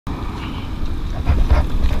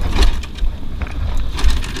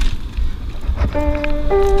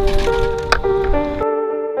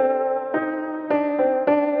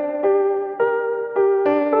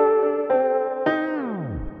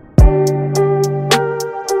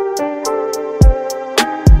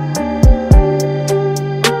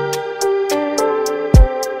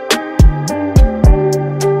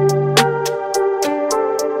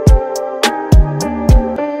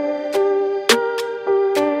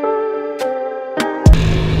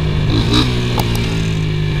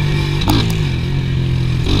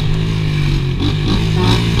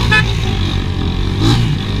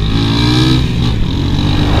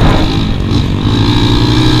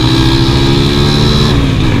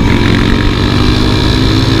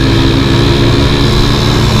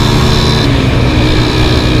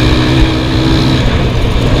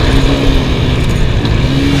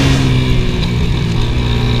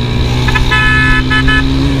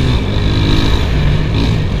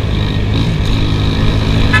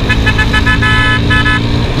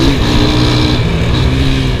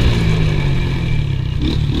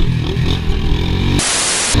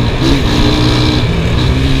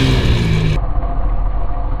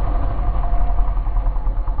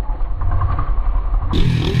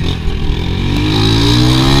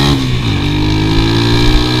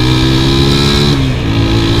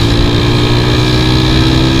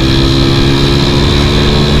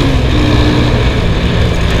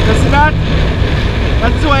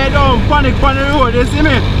Panic on the road, you see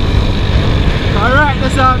me? Alright,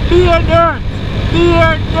 there's a bare dirt,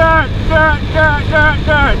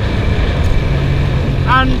 dirt.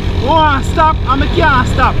 And I want to stop and I can't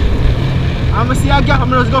stop. I'm going to see a gap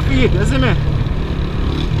and I just go feed, you see me?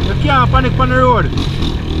 You can't panic on the road.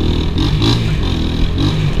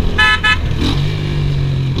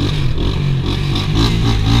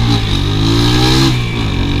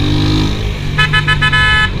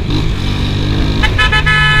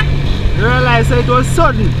 Realize it was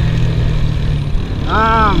sudden.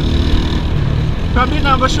 Probably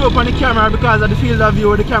not going to show up on the camera because of the field of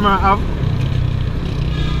view the camera have.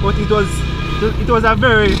 But it was a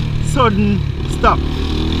very sudden stop.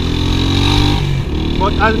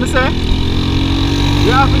 But as I say,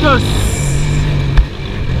 you have to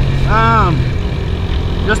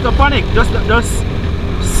just to panic, just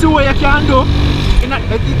see what you can do.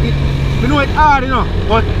 You know it's hard, you know,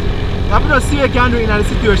 but you have to just see what you can do in the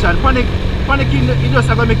situation. Panicking, it just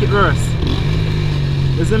have to make it worse.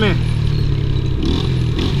 You see me?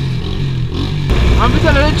 I'm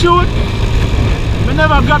telling you the truth, I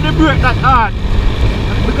never grabbed the brake that hard.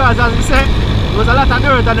 Because as we say, there was a lot of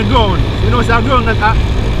dirt on the ground. You know, so a ground that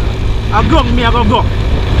a ground me I go go.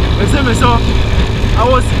 You see me? So I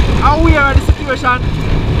was aware of the situation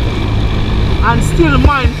and still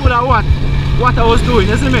mindful of what I was doing.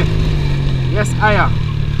 You see me? Yes, I am.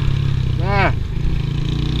 Yeah.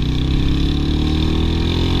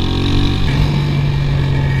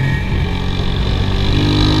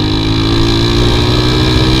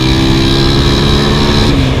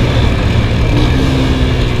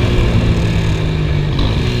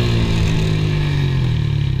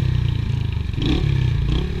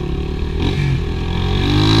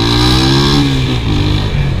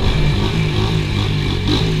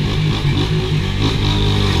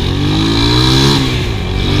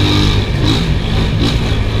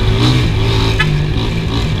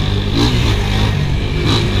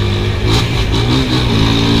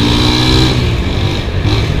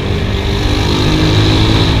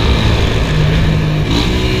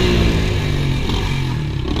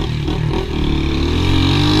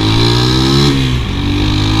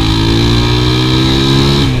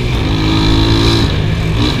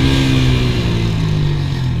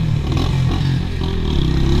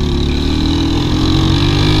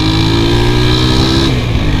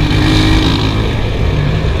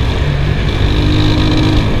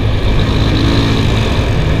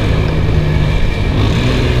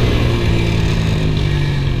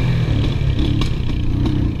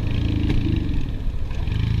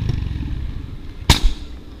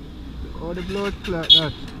 Oh, the blood clot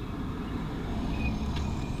that.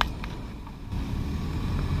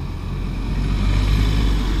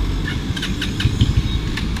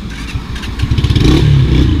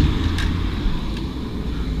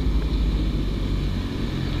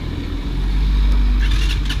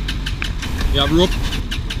 You have rope.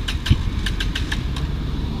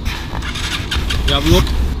 You have rope.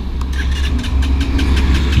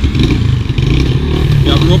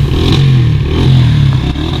 You have rope.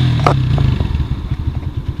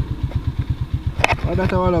 Oh,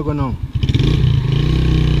 that's all I go now.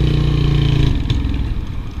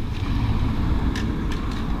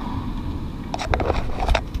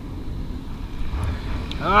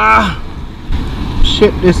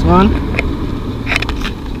 check this one.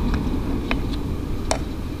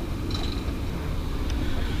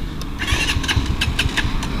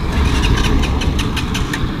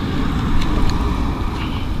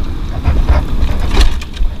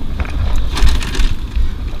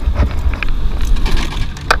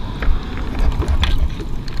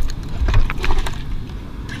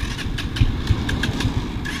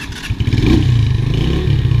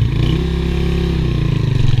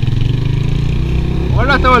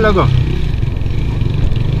 What a while ago.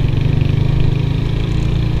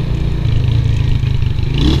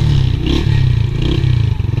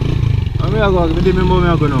 How many ago? I remember me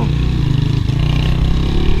ago now.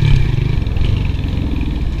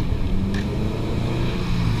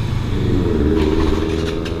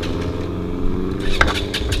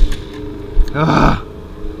 Ah.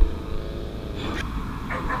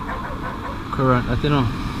 Current, I don't know.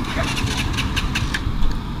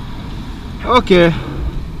 Okay.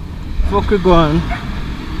 Fuck we going.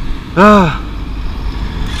 Ah.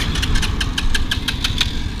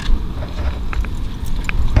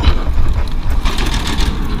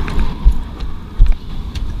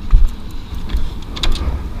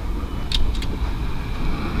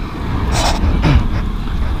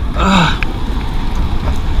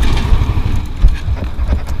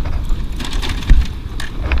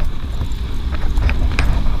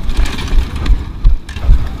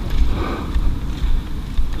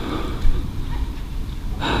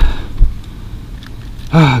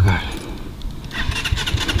 Oh God.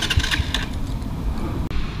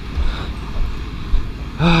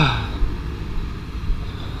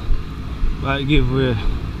 Might give way.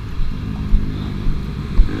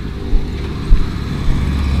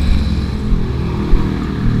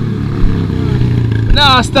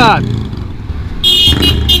 Now start.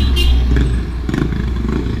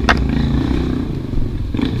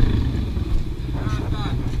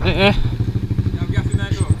 Eh? You have gas in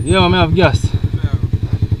that door? Yeah, I have gas.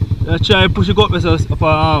 I try to push it up myself up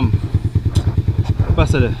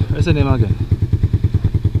past there. What's the name again?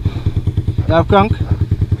 You have crank?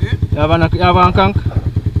 Yeah? You have a crank? On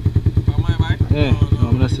my bike? Yeah, no,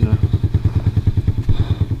 I'm not seeing it.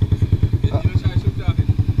 You try to shoot it off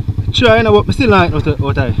it? Try, but I still like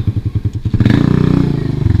what I.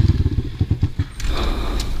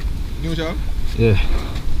 New job? Yeah.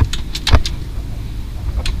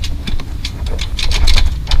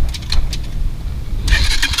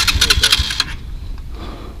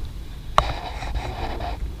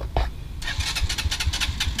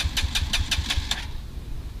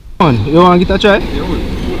 You want to get a try? Yeah, would.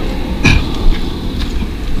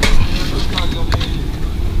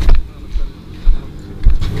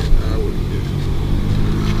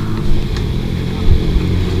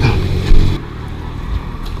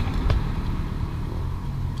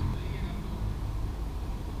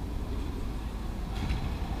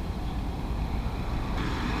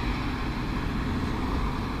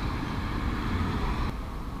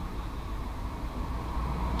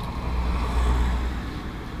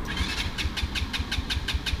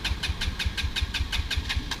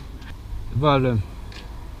 Volume.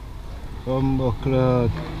 Buckler.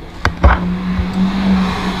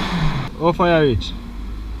 How far you reach?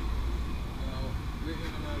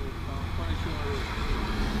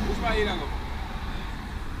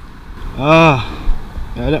 Yeah,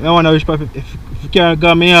 I want to reach pipe. If you can't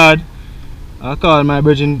go me yard, I'll call my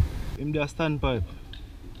bridging him there standpipe.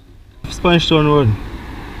 Sponge Stone Road.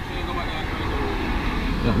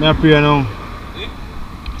 That me a pray now.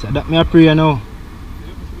 So that me a pray now.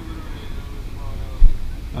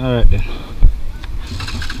 Alright then.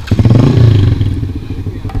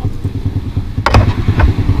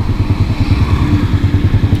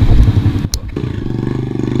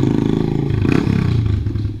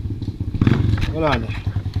 Hold on there.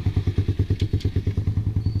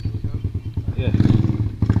 Yeah.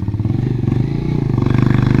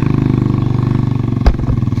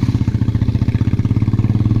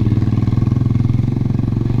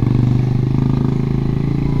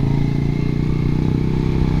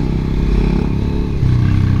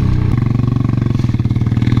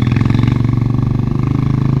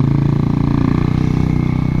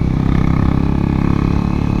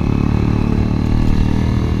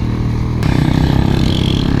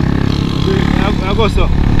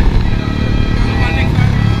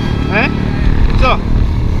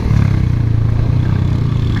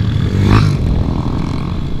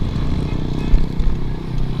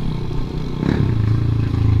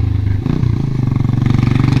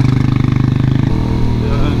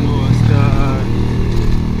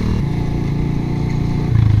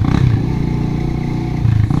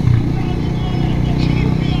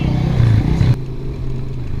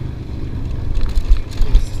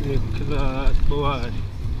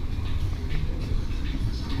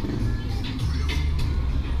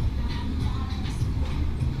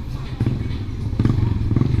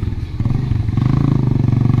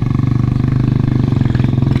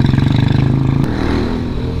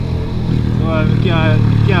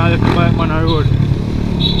 bike man on the road.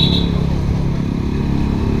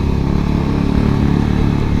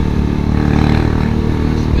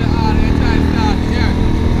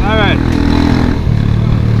 Alright.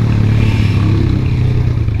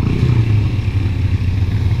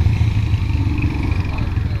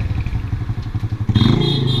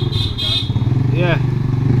 Yeah.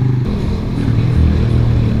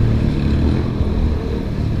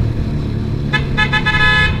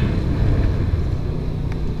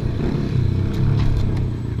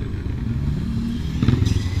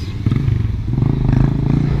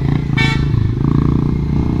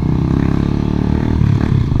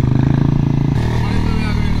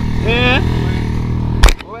 Yeah.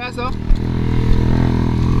 Oh, yeah, so.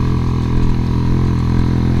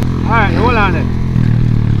 Alright, hold on then.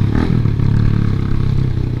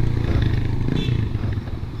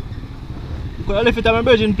 I left it at my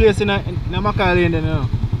virgin place in a Macau lane then, you know.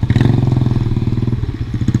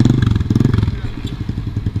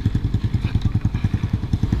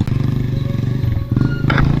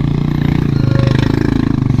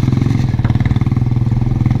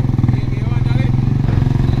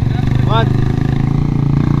 What?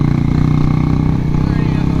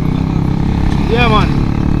 Yeah, man.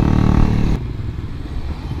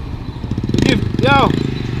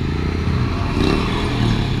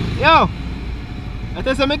 Yo! I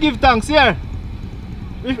tell you, me give thanks here.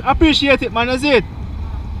 We appreciate it, man, is it?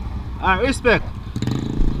 Alright, respect.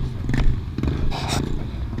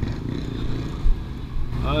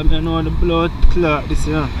 I know the blood clot this,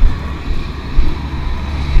 you know.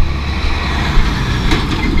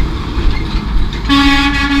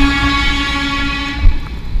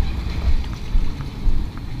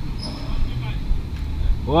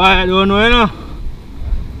 Why I don't know, you know.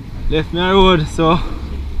 Left me a road, so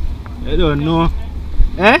I don't know.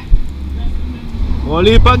 Eh? Whole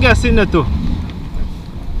heap of gas in there too.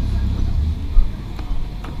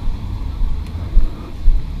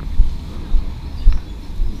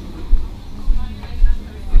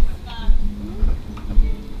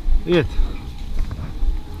 Wait.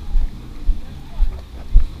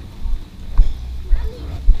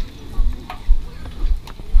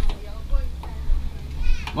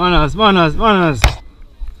 Manners.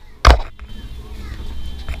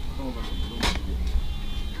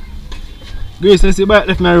 Grace, and see bike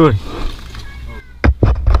left my road.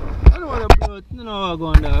 I don't want to blow it, you know how I go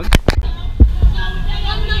on, dog.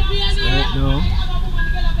 Right now.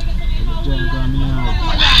 Drive on me now.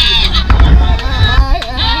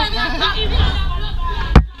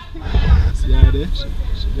 See her there?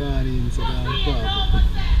 She got in, so got park.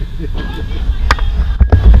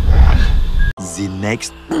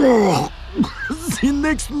 The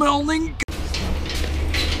next morning.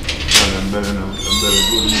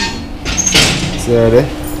 See her there?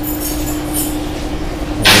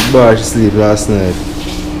 The bar she sleep last night.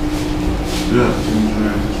 Yeah.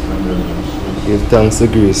 Give thanks to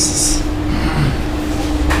Grace.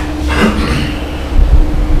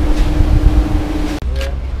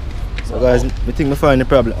 So guys, I think I find the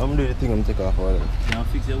problem. I'm doing the thing I'm taking off all of it. Can you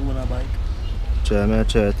fix your own bike? Try a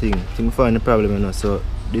thing. I think I find the problem, you know, so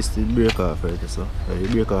this did break off already, so it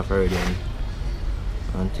break off already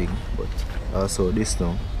and thing. But also this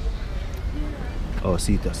now. Oh,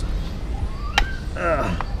 see that, so.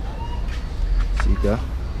 See that?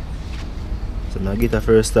 So now get a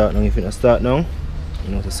first start now. If you don't start now,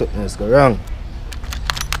 you know so something else go wrong.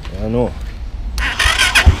 I know.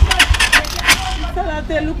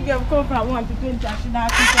 Look, you have come from 1 to 20, I should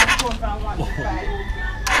not come from 1 to 5.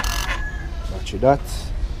 Battery that.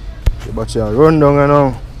 The battery run down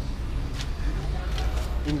now.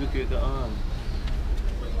 Indicator on.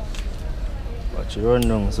 Battery run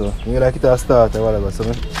down, so you like it to start or whatever, so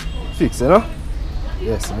I fix it, you know?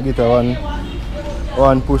 Yes, I get a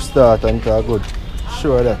one push start and it's good.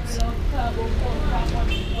 Sure that.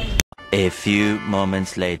 A few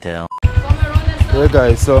moments later. Yeah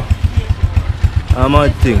guys, so I'm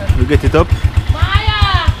on thing. We get it up.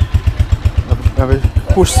 Have a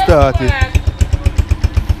push start it.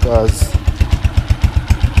 Because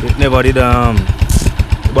it never did the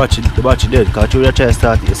battery dead, because you try to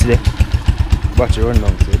start it yesterday. The battery run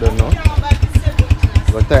down, so you don't know.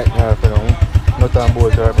 But tighten her for now. Not on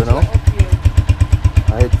board her for now.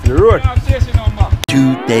 And hit the road.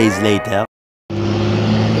 2 days later.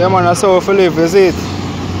 Yeah man, that's how we live, you see it?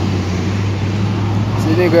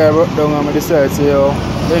 See the guy broke down and I decided to say, yo,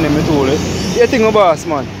 then me told it. You think my boss,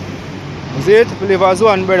 man? You see it? We live as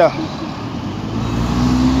one, brother.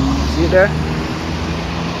 See it there?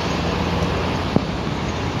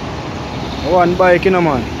 One bike, you know,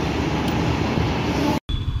 man.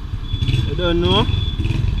 You don't know?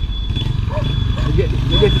 get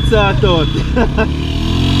it sorted out.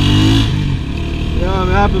 Yeah, I'm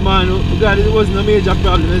happy, man. God, it wasn't a major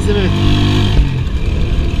problem, you see me?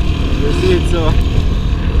 You see it, so.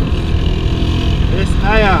 Yes,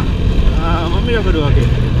 I am. What am I going to do again?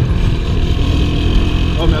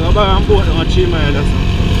 Oh, I'm going to buy a boat on 3 miles or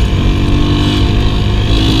something.